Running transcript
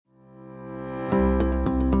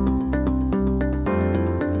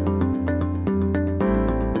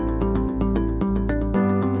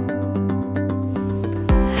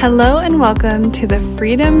Hello and welcome to the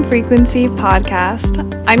Freedom Frequency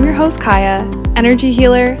Podcast. I'm your host, Kaya, energy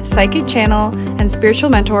healer, psychic channel, and spiritual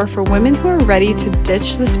mentor for women who are ready to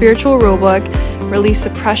ditch the spiritual rulebook, release the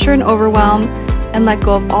pressure and overwhelm, and let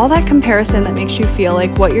go of all that comparison that makes you feel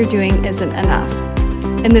like what you're doing isn't enough.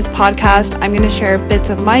 In this podcast, I'm going to share bits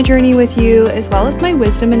of my journey with you, as well as my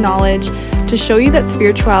wisdom and knowledge to show you that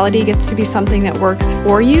spirituality gets to be something that works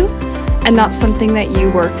for you and not something that you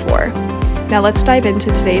work for. Now let's dive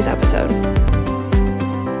into today's episode.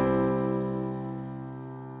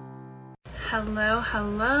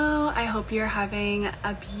 Hello. I hope you're having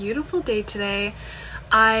a beautiful day today.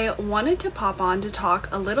 I wanted to pop on to talk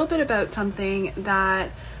a little bit about something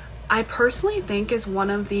that I personally think is one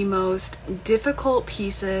of the most difficult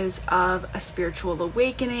pieces of a spiritual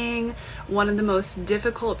awakening, one of the most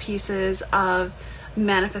difficult pieces of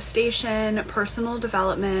manifestation, personal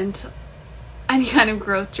development, any kind of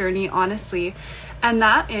growth journey, honestly, and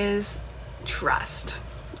that is trust.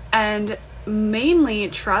 And mainly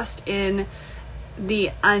trust in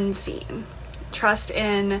the unseen, trust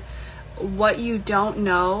in what you don't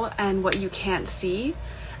know and what you can't see,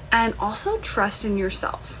 and also trust in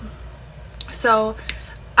yourself. So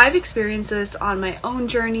I've experienced this on my own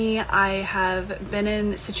journey. I have been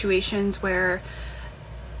in situations where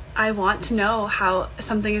I want to know how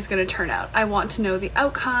something is going to turn out. I want to know the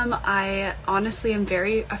outcome. I honestly am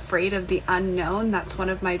very afraid of the unknown. That's one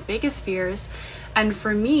of my biggest fears. And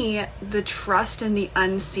for me, the trust in the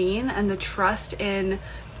unseen and the trust in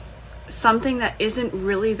something that isn't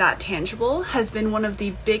really that tangible has been one of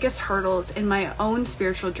the biggest hurdles in my own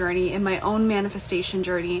spiritual journey, in my own manifestation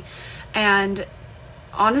journey. And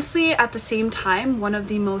honestly, at the same time, one of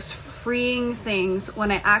the most freeing things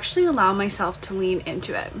when I actually allow myself to lean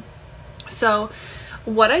into it. So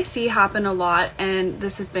what I see happen a lot, and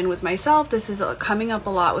this has been with myself, this is coming up a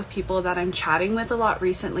lot with people that I'm chatting with a lot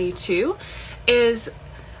recently too, is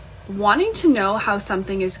wanting to know how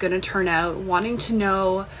something is going to turn out, wanting to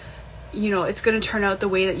know, it's going to turn out the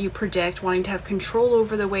way that you predict, wanting to have control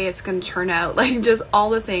over the way it's going to turn out, like just all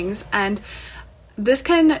the things. And this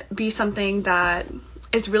can be something that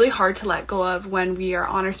is really hard to let go of when we are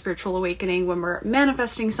on our spiritual awakening, when we're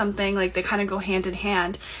manifesting something, like they kind of go hand in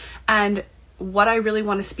hand. And what I really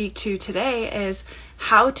want to speak to today is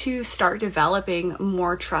how to start developing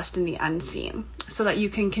more trust in the unseen so that you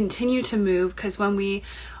can continue to move. Because when we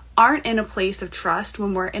aren't in a place of trust,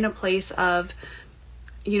 when we're in a place of,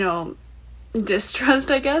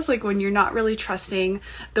 distrust, I guess, like when you're not really trusting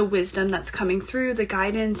the wisdom that's coming through, the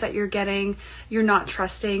guidance that you're getting, you're not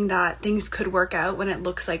trusting that things could work out when it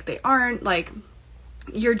looks like they aren't, like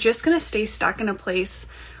you're just going to stay stuck in a place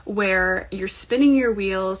where you're spinning your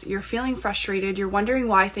wheels, you're feeling frustrated, you're wondering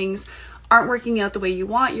why things aren't working out the way you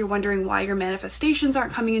want, you're wondering why your manifestations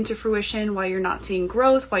aren't coming into fruition, why you're not seeing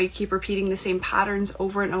growth, why you keep repeating the same patterns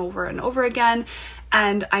over and over and over again.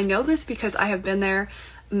 And I know this because I have been there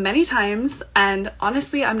many times, and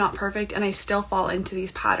honestly, I'm not perfect and I still fall into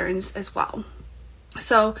these patterns as well.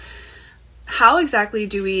 So how exactly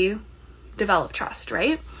do we develop trust,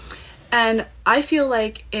 right? And I feel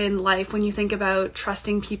like in life, when you think about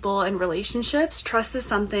trusting people and relationships, trust is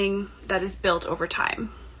something that is built over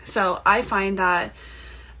time. So I find that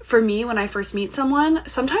for me, when I first meet someone,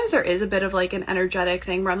 sometimes there is a bit of like an energetic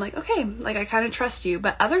thing where I'm like, okay, like I kind of trust you,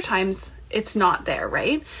 but other times it's not there,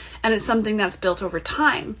 right? And it's something that's built over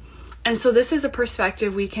time. And so this is a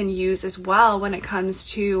perspective we can use as well when it comes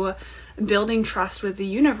to building trust with the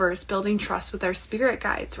universe, building trust with our spirit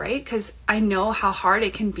guides, right? Because I know how hard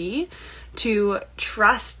it can be to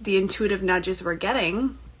trust the intuitive nudges we're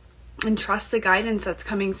getting and trust the guidance that's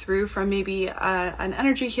coming through from maybe an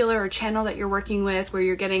energy healer or channel that you're working with, where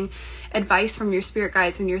you're getting advice from your spirit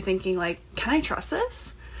guides and you're thinking like, can I trust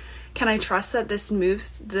this? Can I trust that this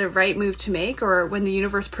move's the right move to make? Or when the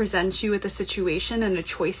universe presents you with a situation and a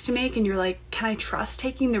choice to make and you're like, can I trust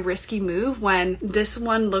taking the risky move when this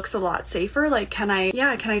one looks a lot safer? Like, can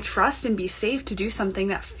I trust and be safe to do something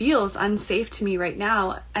that feels unsafe to me right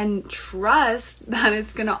now, and trust that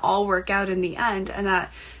it's going to all work out in the end and that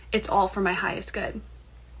it's all for my highest good?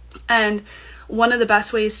 And one of the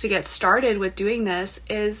best ways to get started with doing this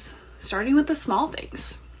is starting with the small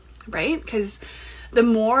things, right? Because the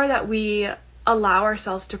more that we allow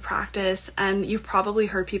ourselves to practice, and you've probably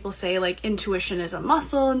heard people say like intuition is a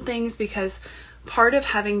muscle and things, because part of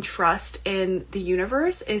having trust in the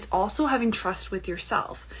universe is also having trust with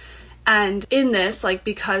yourself. And in this, like,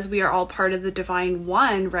 because we are all part of the divine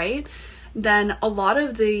one, right? Then a lot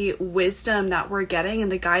of the wisdom that we're getting and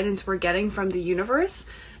the guidance we're getting from the universe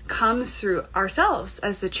comes through ourselves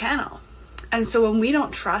as the channel. And so when we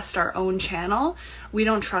don't trust our own channel, we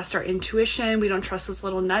don't trust our intuition, we don't trust those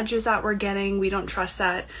little nudges that we're getting, we don't trust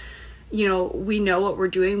that, you know, we know what we're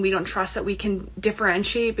doing, we don't trust that we can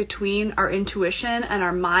differentiate between our intuition and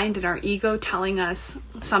our mind and our ego telling us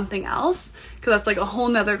something else, because that's like a whole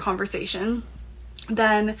nother conversation.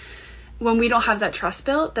 Then when we don't have that trust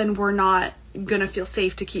built, then we're not gonna feel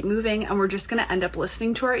safe to keep moving, and we're just gonna end up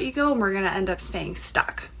listening to our ego, and we're gonna end up staying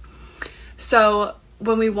stuck. So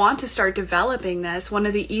when we want to start developing this, one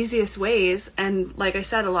of the easiest ways, and like I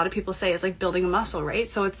said, a lot of people say it's like building a muscle, right?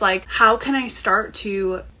 So it's like, how can I start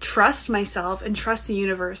to trust myself and trust the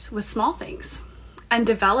universe with small things and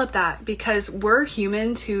develop that? Because we're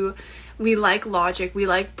humans who, we like logic, we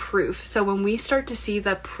like proof. So when we start to see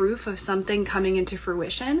the proof of something coming into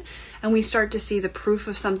fruition, and we start to see the proof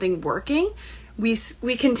of something working, we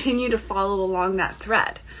continue to follow along that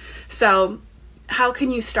thread. So how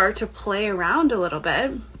can you start to play around a little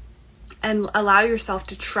bit and allow yourself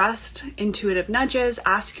to trust intuitive nudges,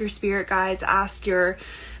 ask your spirit guides, ask the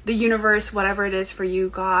universe, whatever it is for you,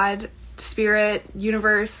 God, spirit,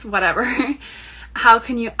 universe, whatever. How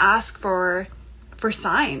can you ask for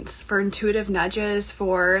signs, for intuitive nudges,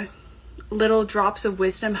 for little drops of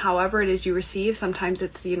wisdom, however it is you receive? Sometimes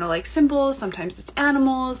it's, you know, like symbols, sometimes it's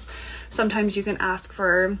animals, sometimes you can ask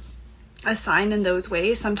for a sign in those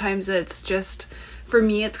ways. Sometimes it's just, for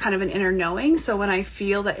me, it's kind of an inner knowing. So when I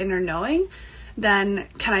feel the inner knowing, then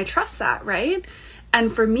can I trust that, right?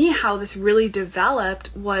 And for me, how this really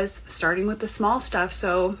developed was starting with the small stuff.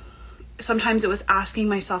 So sometimes it was asking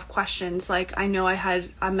myself questions. Like, I know I had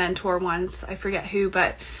a mentor once, I forget who,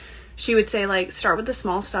 but she would say, like, start with the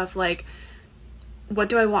small stuff. Like, what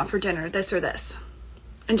do I want for dinner? This or this?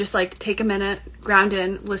 And just like take a minute, ground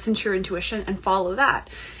in, listen to your intuition and follow that.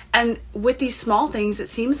 And with these small things, it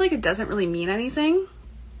seems like it doesn't really mean anything,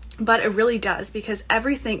 but it really does, because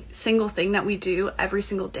single thing that we do every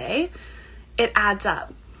single day, it adds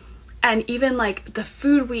up. And even like the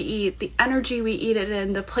food we eat, the energy we eat it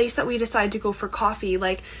in, the place that we decide to go for coffee,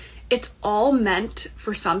 like it's all meant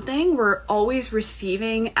for something. We're always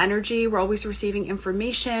receiving energy. We're always receiving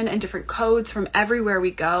information and different codes from everywhere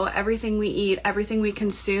we go, everything we eat, everything we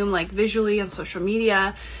consume, like visually on social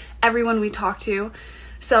media, everyone we talk to.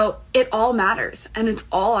 So it all matters, and it's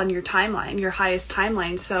all on your timeline, your highest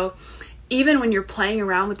timeline. So even when you're playing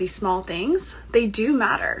around with these small things, they do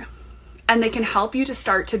matter, and they can help you to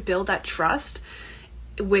start to build that trust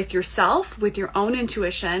with yourself, with your own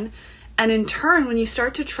intuition. And in turn, when you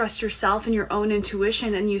start to trust yourself and your own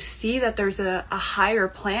intuition, and you see that there's a higher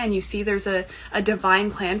plan, you see there's a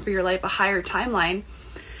divine plan for your life, a higher timeline,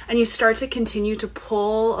 and you start to continue to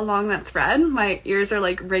pull along that thread. My ears are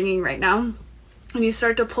like ringing right now. When you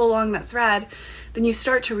start to pull along that thread, then you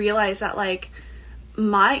start to realize that, like,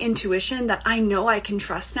 my intuition that I know I can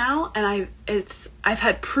trust now, and I've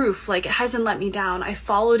had proof, like it hasn't let me down. I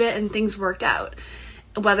followed it and things worked out,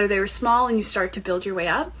 whether they were small, and you start to build your way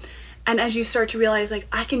up. And as you start to realize, like,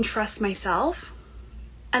 I can trust myself,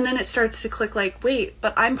 and then it starts to click, like, wait,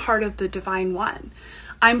 but I'm part of the divine one.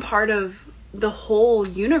 I'm part of the whole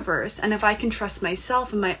universe. And if I can trust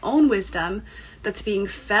myself and my own wisdom that's being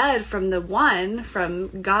fed from the one,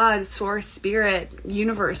 from God, source, spirit,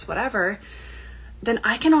 universe, whatever, then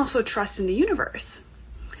I can also trust in the universe.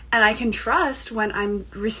 And I can trust when I'm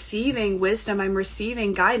receiving wisdom, I'm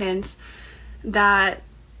receiving guidance that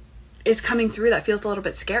is coming through that feels a little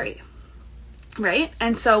bit scary, right?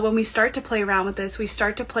 And so when we start to play around with this, we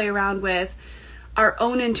start to play around with our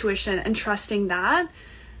own intuition and trusting that,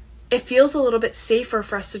 it feels a little bit safer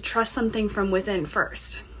for us to trust something from within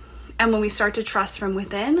first. And when we start to trust from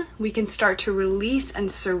within, we can start to release and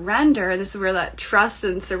surrender. This is where that trust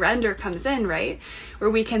and surrender comes in, right? Where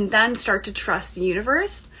we can then start to trust the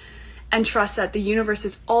universe and trust that the universe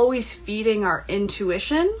is always feeding our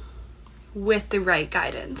intuition with the right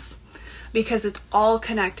guidance, because it's all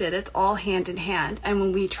connected, it's all hand in hand. And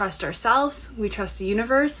when we trust ourselves, we trust the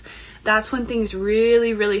universe, that's when things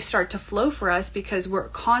really, really start to flow for us, because we're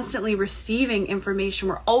constantly receiving information.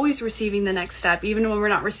 We're always receiving the next step, even when we're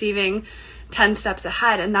not receiving 10 steps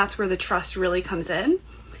ahead. And that's where the trust really comes in.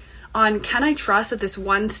 On, can I trust that this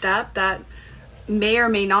one step that may or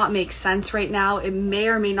may not make sense right now, it may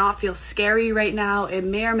or may not feel scary right now, it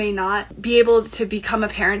may or may not be able to become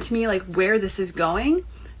apparent to me, like where this is going,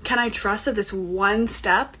 can I trust that this one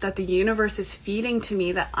step that the universe is feeding to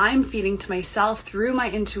me, that I'm feeding to myself through my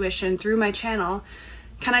intuition, through my channel,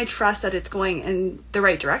 can I trust that it's going in the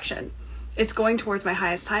right direction? It's going towards my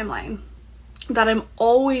highest timeline, that I'm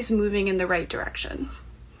always moving in the right direction.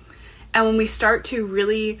 And when we start to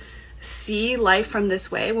really see life from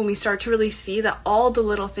this way, when we start to really see that all the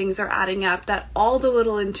little things are adding up, that all the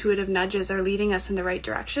little intuitive nudges are leading us in the right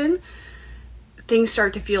direction, things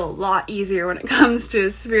start to feel a lot easier when it comes to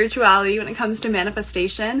spirituality, when it comes to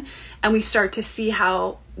manifestation. And we start to see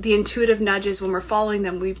how the intuitive nudges, when we're following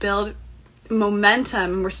them, we build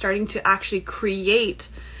momentum and we're starting to actually create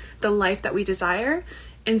the life that we desire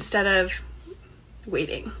instead of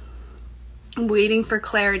waiting for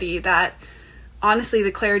clarity that honestly,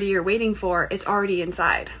 the clarity you're waiting for is already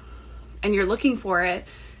inside and you're looking for it.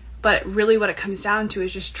 But really what it comes down to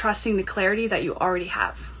is just trusting the clarity that you already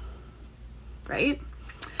have, right?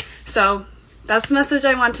 So that's the message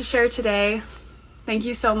I want to share today. Thank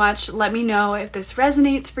you so much. Let me know if this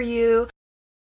resonates for you.